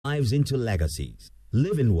Lives into Legacies.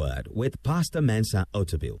 Living Word with Pastor Mensa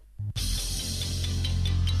Otabil.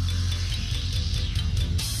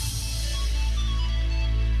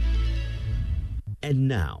 And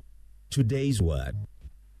now, today's word.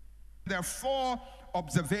 There are four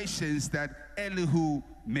observations that Elihu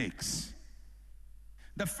makes.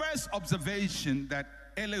 The first observation that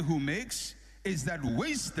Elihu makes is that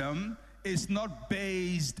wisdom is not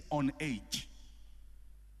based on age.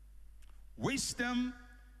 Wisdom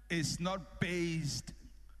is not based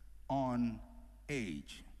on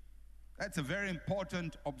age. That's a very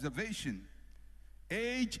important observation.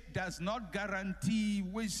 Age does not guarantee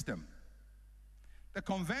wisdom. The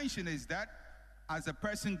convention is that as a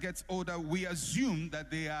person gets older, we assume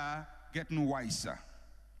that they are getting wiser.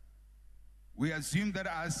 We assume that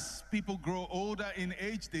as people grow older in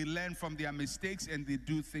age, they learn from their mistakes and they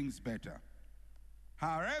do things better.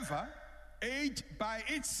 However, age by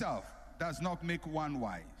itself does not make one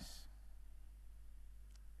wise.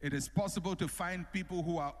 It is possible to find people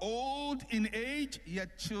who are old in age,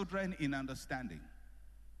 yet children in understanding.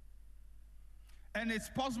 And it's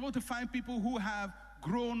possible to find people who have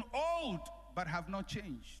grown old but have not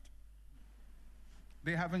changed.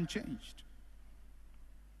 They haven't changed.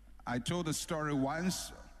 I told a story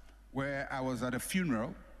once where I was at a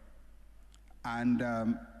funeral, and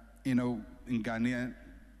in Ghana,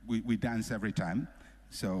 we dance every time.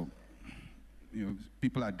 So,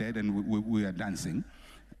 people are dead and we are dancing.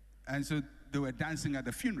 And so they were dancing at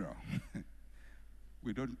the funeral.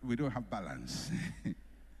 We don't have balance.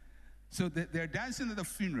 So they're dancing at the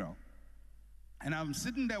funeral. And I'm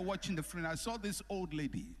sitting there watching the funeral. I saw this old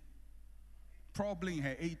lady, probably in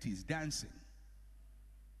her 80s, dancing.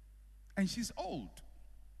 And she's old.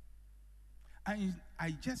 And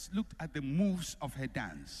I just looked at the moves of her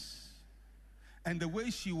dance. And the way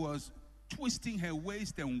she was twisting her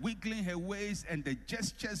waist and wiggling her waist and the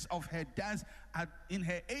gestures of her dance in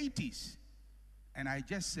her 80s. And I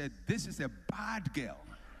just said, this is a bad girl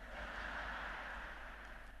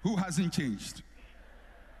who hasn't changed.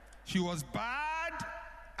 She was bad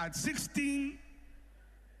at 16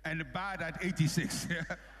 and bad at 86.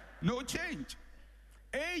 No change.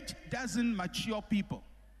 Age doesn't mature people.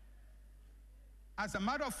 As a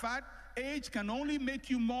matter of fact, age can only make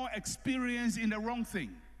you more experienced in the wrong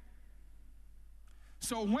thing.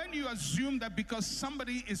 So when you assume that because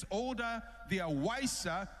somebody is older, they are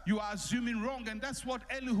wiser, you are assuming wrong. And that's what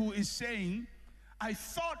Elihu is saying. I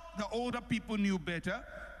thought the older people knew better,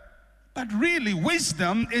 but really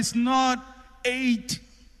wisdom is not age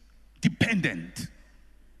dependent.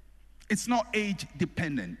 It's not age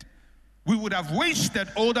dependent. We would have wished that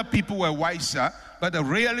older people were wiser, but the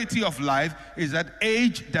reality of life is that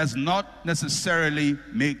age does not necessarily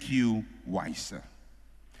make you wiser.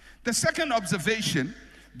 The second observation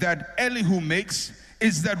that Elihu makes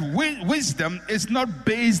is that wisdom is not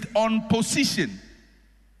based on position.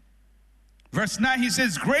 Verse 9, he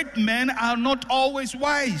says, great men are not always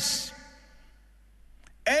wise.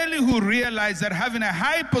 Elihu realized that having a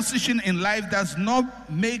high position in life does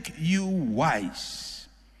not make you wise.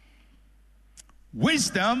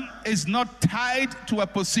 Wisdom is not tied to a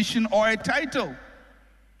position or a title.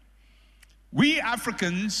 We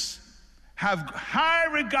Africans have high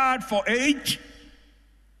regard for age,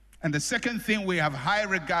 and the second thing we have high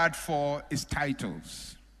regard for is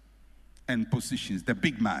titles and positions, the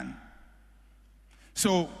big man.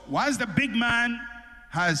 So once the big man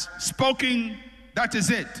has spoken, that is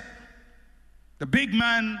it. The big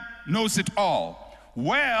man knows it all.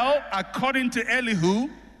 Well, according to Elihu,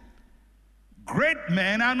 great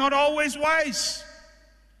men are not always wise.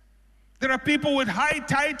 There are people with high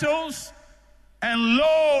titles and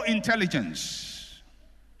low intelligence.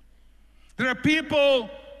 There are people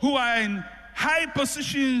who are in high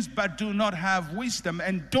positions but do not have wisdom.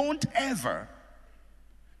 And don't ever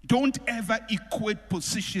equate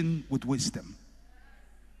position with wisdom.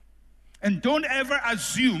 And don't ever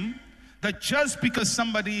assume that just because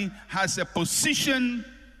somebody has a position,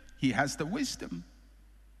 he has the wisdom.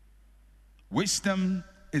 Wisdom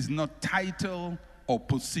is not title or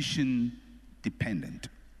position dependent.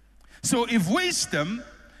 So if wisdom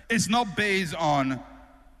is not based on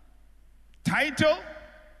title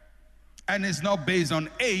and is not based on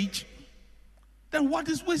age, then what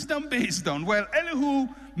is wisdom based on? Well, Elihu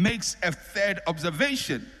makes a third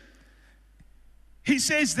observation. He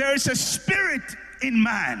says there is a spirit in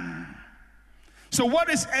man. So what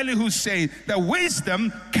is Elihu saying? That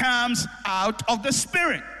wisdom comes out of the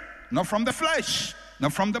spirit, not from the flesh,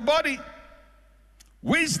 not from the body.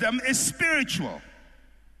 Wisdom is spiritual.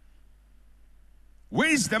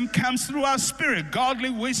 Wisdom comes through our spirit. Godly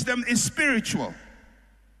wisdom is spiritual.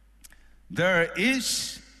 There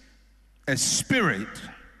is a spirit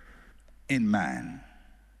in man.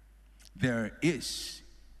 There is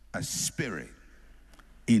a spirit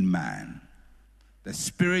in man. The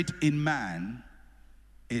spirit in man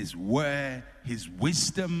is where his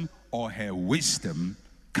wisdom or her wisdom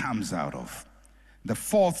comes out of. The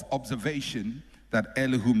fourth observation that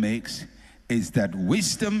Elihu makes is that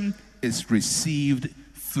wisdom is received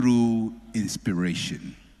through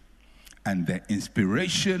inspiration. And the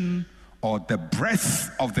inspiration or the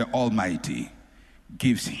breath of the Almighty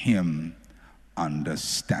gives him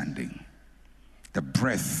understanding. The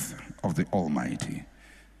breath of the Almighty.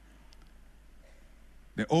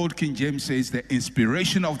 The Old King James says the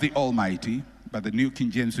inspiration of the Almighty, but the New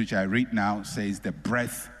King James, which I read now, says the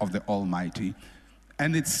breath of the Almighty.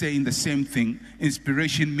 And it's saying the same thing.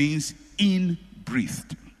 Inspiration means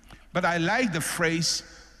in-breathed. But I like the phrase,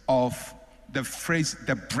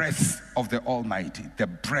 the breath of the Almighty. The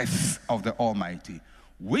breath of the Almighty.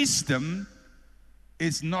 Wisdom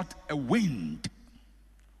is not a wind.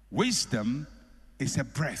 Wisdom is a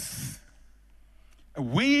breath. A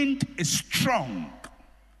wind is strong.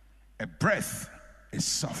 A breath is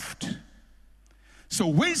soft. So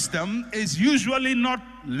wisdom is usually not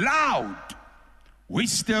loud.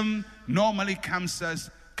 Wisdom normally comes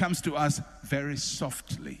to us very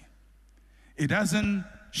softly. It doesn't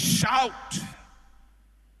shout.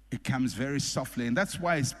 It comes very softly. And that's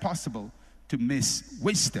why it's possible to miss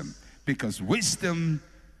wisdom, because wisdom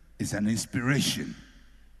is an inspiration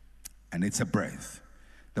and it's a breath.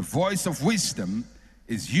 The voice of wisdom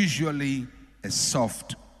is usually a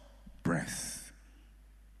soft breath.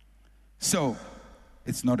 So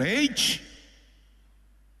it's not age,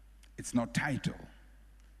 it's not title.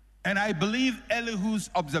 And I believe Elihu's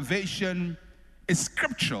observation is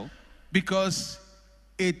scriptural because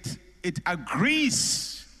it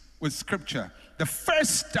agrees with scripture. The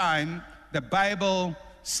first time the Bible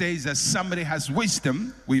says that somebody has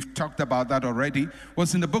wisdom, we've talked about that already,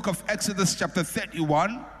 was in the book of Exodus chapter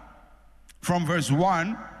 31 from verse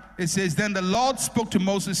 1. It says, "Then the Lord spoke to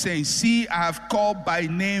Moses, saying, See, I have called by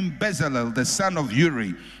name Bezalel, the son of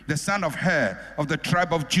Uri, the son of Hur, of the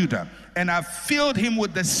tribe of Judah, and I've filled him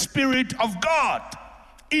with the Spirit of God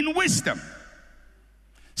in wisdom."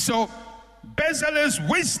 So Bezalel's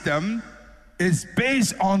wisdom is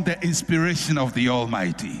based on the inspiration of the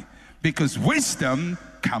Almighty, because wisdom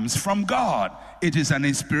comes from God. It is an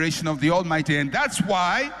inspiration of the Almighty, and that's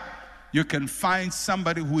why you can find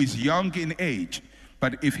somebody who is young in age,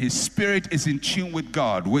 but if his spirit is in tune with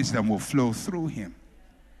God, wisdom will flow through him.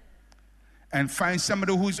 And find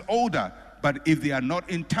somebody who is older, but if they are not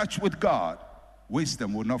in touch with God,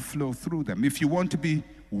 wisdom will not flow through them. If you want to be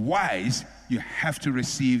wise, you have to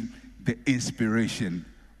receive the inspiration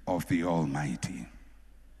of the Almighty.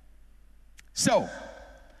 So,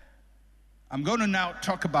 I'm going to now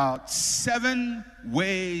talk about 7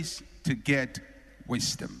 ways to get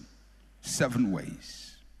wisdom. 7 ways.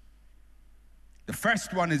 The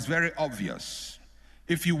first one is very obvious.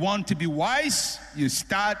 If you want to be wise, you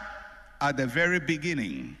start at the very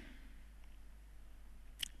beginning.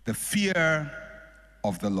 The fear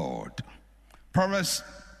of the Lord. Proverbs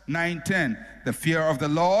 9:10, the fear of the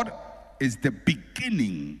Lord is the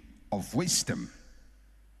beginning of wisdom.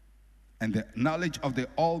 And the knowledge of the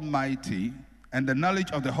Almighty and the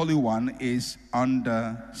knowledge of the Holy One is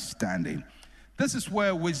understanding. This is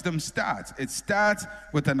where wisdom starts. It starts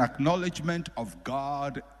with an acknowledgement of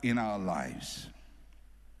God in our lives.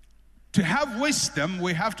 To have wisdom,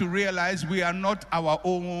 we have to realize we are not our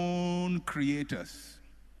own creators.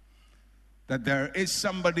 That there is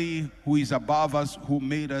somebody who is above us, who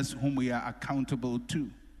made us, whom we are accountable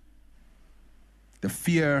to. The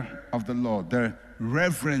fear of the Lord, the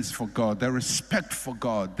reverence for God, the respect for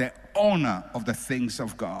God, the honor of the things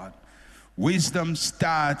of God. Wisdom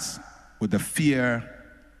starts with the fear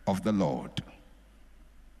of the Lord.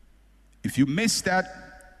 If you miss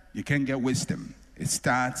that, you can't get wisdom. It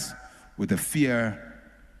starts with the fear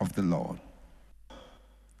of the Lord.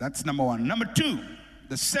 That's number 1. Number 2,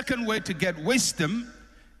 the second way to get wisdom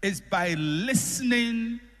is by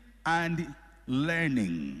listening and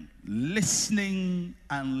learning. Listening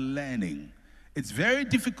and learning. It's very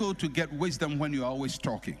difficult to get wisdom when you're always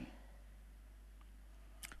talking.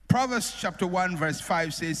 Proverbs chapter 1 verse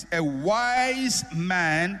 5 says, "A wise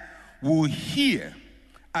man will hear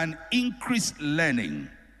and increase learning,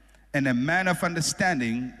 and a man of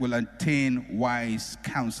understanding will attain wise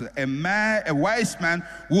counsel." A wise man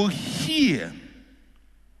will hear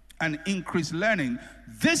and increase learning.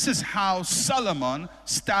 This is how Solomon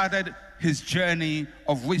started his journey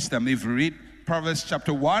of wisdom. If you read Proverbs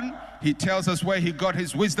chapter 1, he tells us where he got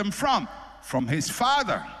his wisdom from his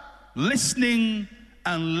father, listening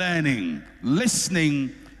and learning.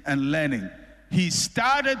 Listening and learning. He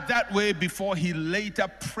started that way before he later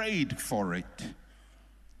prayed for it.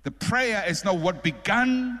 The prayer is not what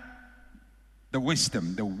began the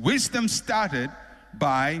wisdom. The wisdom started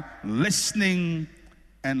by listening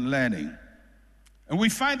and learning. And we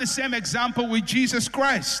find the same example with Jesus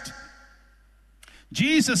Christ.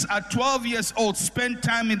 Jesus, at 12 years old, spent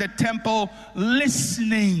time in the temple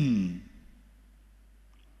listening.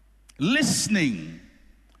 Listening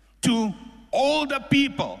to older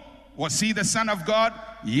people. Was he the Son of God?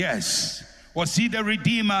 Yes. Was he the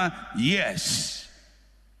Redeemer? Yes.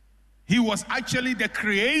 He was actually the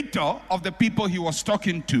creator of the people he was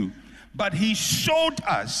talking to. But he showed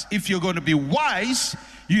us, if you're going to be wise,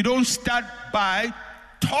 you don't start by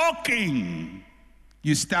talking.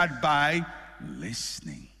 You start by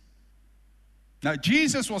listening. Now,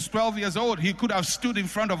 Jesus was 12 years old. He could have stood in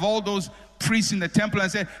front of all those priests in the temple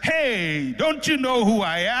and said, "Hey, don't you know who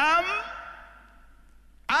I am?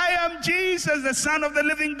 I am Jesus, the Son of the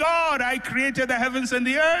living God. I created the heavens and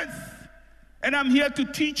the earth, and I'm here to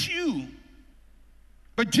teach you."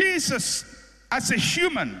 But Jesus, as a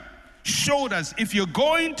human, showed us, if you're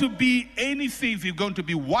going to be anything, if you're going to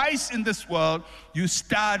be wise in this world, you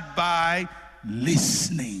start by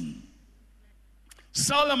listening.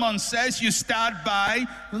 Solomon says you start by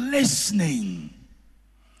listening.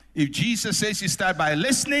 If Jesus says you start by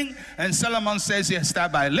listening, and Solomon says you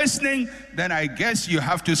start by listening, then I guess you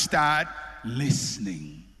have to start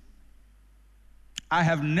listening. I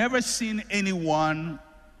have never seen anyone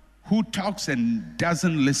who talks and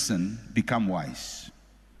doesn't listen become wise.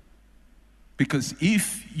 Because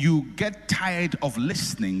if you get tired of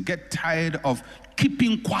listening, get tired of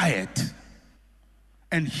keeping quiet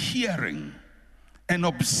and hearing and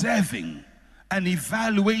observing and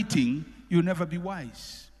evaluating, you'll never be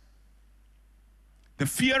wise. The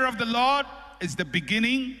fear of the Lord is the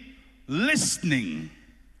beginning. Listening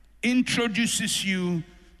introduces you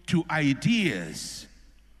to ideas.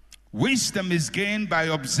 Wisdom is gained by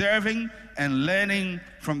observing and learning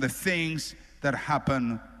from the things that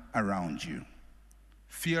happen around you.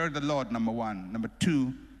 Fear the Lord, number one. Number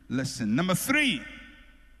two, listen. Number three,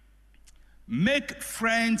 make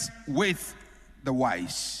friends with the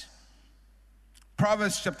wise.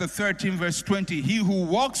 Proverbs chapter 13, verse 20. He who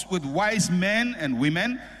walks with wise men and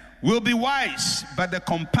women will be wise, but the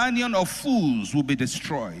companion of fools will be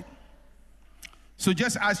destroyed. So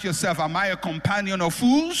just ask yourself, am I a companion of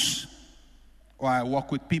fools? Or I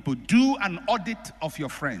walk with people? Do an audit of your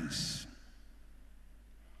friends.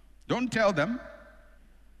 Don't tell them.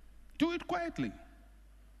 Do it quietly.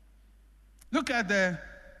 Look at the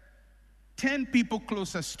 10 people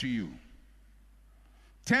closest to you.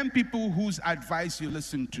 10 people whose advice you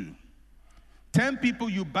listen to. 10 people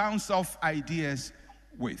you bounce off ideas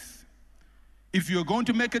with. If you're going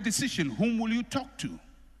to make a decision, whom will you talk to?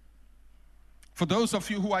 For those of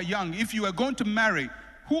you who are young, if you are going to marry,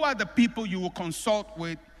 who are the people you will consult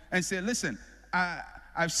with and say, listen,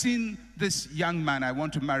 I've seen this young man I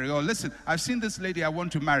want to marry, or listen, I've seen this lady I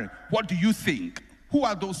want to marry. What do you think? Who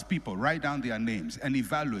are those people? Write down their names and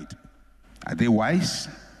evaluate. Are they wise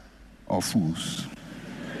or fools?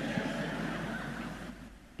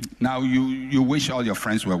 Now, you wish all your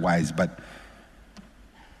friends were wise, but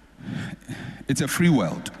it's a free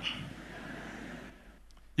world.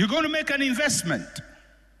 You're going to make an investment.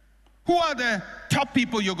 Who are the top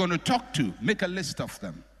people you're going to talk to? Make a list of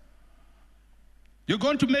them. You're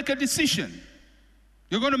going to make a decision.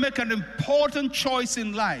 You're going to make an important choice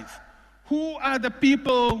in life. Who are the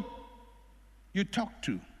people you talk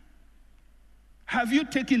to? Have you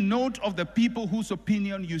taken note of the people whose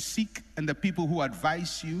opinion you seek and the people who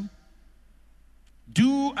advise you?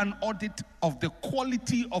 Do an audit of the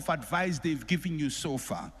quality of advice they've given you so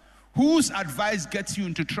far. Whose advice gets you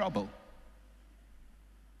into trouble?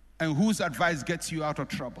 And whose advice gets you out of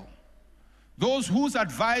trouble? Those whose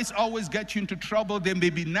advice always gets you into trouble, they may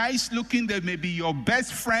be nice looking, they may be your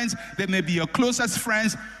best friends, they may be your closest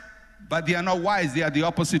friends, but they are not wise. They are the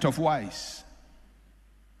opposite of wise.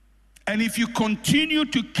 And if you continue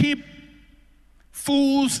to keep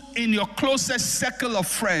fools in your closest circle of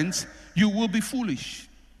friends, you will be foolish.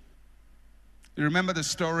 You remember the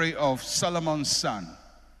story of Solomon's son,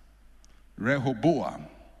 Rehoboam.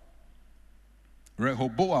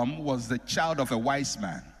 Rehoboam was the child of a wise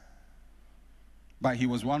man, but he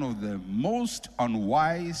was one of the most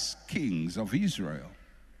unwise kings of Israel.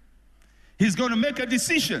 He's going to make a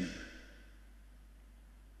decision.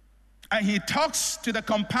 And he talks to the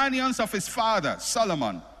companions of his father,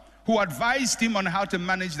 Solomon, who advised him on how to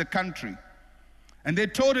manage the country. And they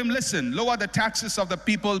told him, listen, lower the taxes of the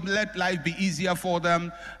people, let life be easier for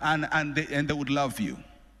them, and they would love you.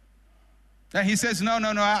 And he says, no,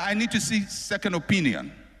 I need to see second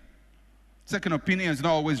opinion. Second opinion is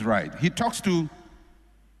not always right. He talks to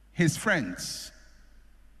his friends.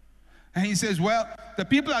 And he says, well, the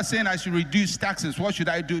people are saying I should reduce taxes. What should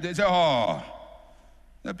I do? They say, oh,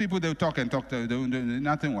 the people, they'll talk and talk.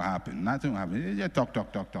 Nothing will happen. Nothing will happen. They just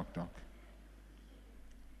talk.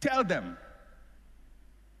 Tell them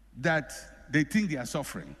that they think they are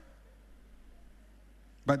suffering,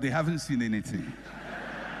 but they haven't seen anything.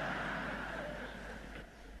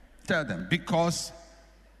 Tell them, because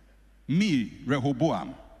me,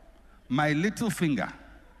 Rehoboam, my little finger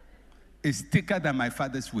is thicker than my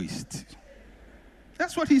father's waist.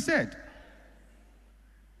 That's what he said.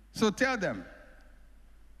 So tell them,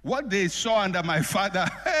 what they saw under my father,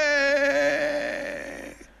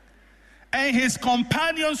 hey! And his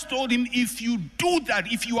companions told him, if you do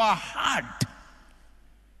that, if you are hard,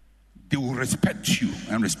 they will respect you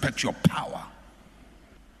and respect your power.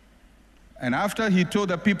 And after he told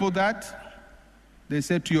the people that, they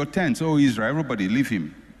said, to your tents, O Israel, everybody leave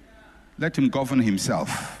him. Let him govern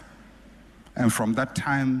himself. And from that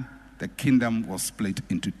time, the kingdom was split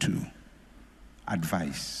into two.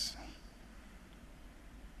 Advice.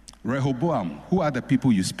 Rehoboam, who are the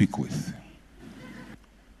people you speak with?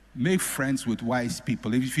 Make friends with wise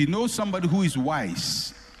people. If you know somebody who is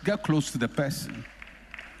wise, get close to the person.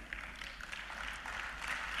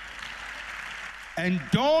 And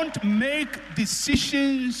don't make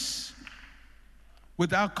decisions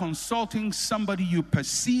without consulting somebody you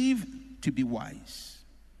perceive to be wise.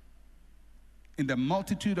 In the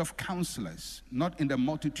multitude of counselors, not in the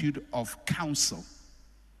multitude of counsel.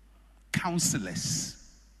 Counselors.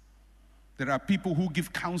 There are people who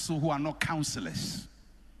give counsel who are not counselors.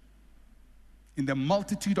 In the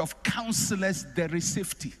multitude of counselors, there is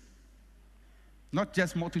safety. Not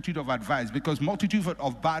just multitude of advice, because multitude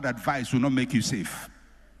of bad advice will not make you safe.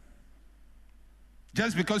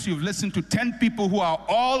 Just because you've listened to 10 people who are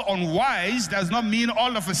all unwise does not mean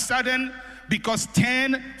all of a sudden, because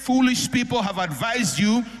 10 foolish people have advised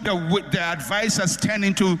you, the advice has turned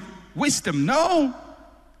into wisdom. No.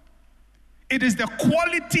 It is the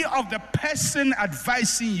quality of the person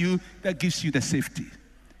advising you that gives you the safety.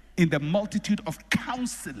 In the multitude of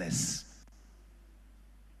counselors,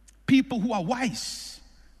 people who are wise,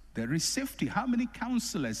 there is safety. How many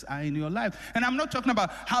counselors are in your life? And I'm not talking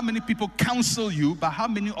about how many people counsel you, but how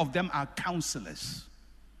many of them are counselors.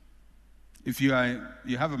 If you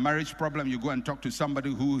have a marriage problem, you go and talk to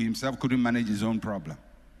somebody who himself couldn't manage his own problem.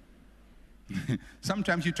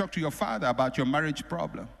 Sometimes you talk to your father about your marriage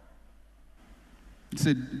problem. You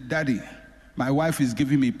say, Daddy, my wife is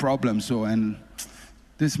giving me problems, and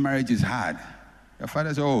this marriage is hard. Your father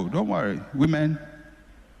says, oh, don't worry, women,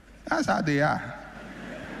 that's how they are.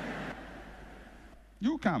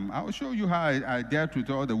 You come, I will show you how I dealt with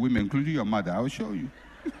all the women, including your mother. I will show you.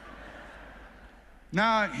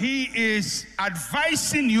 Now, he is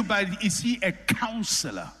advising you, but is he a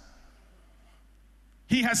counselor?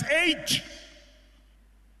 He has age.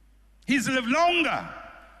 He's lived longer.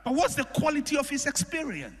 But what's the quality of his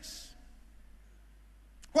experience?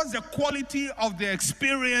 What's the quality of the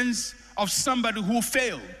experience of somebody who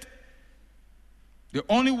failed? The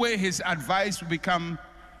only way his advice will become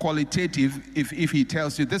qualitative if he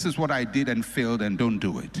tells you, this is what I did and failed and don't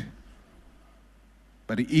do it.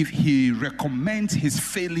 But if he recommends his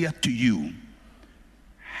failure to you,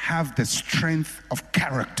 have the strength of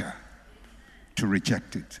character to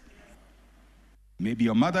reject it. Maybe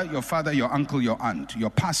your mother, your father, your uncle, your aunt, your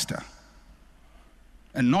pastor.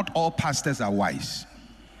 And not all pastors are wise.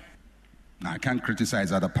 Now, I can't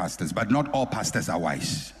criticize other pastors, but not all pastors are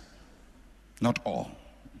wise. Not all.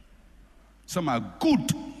 Some are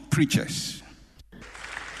good preachers.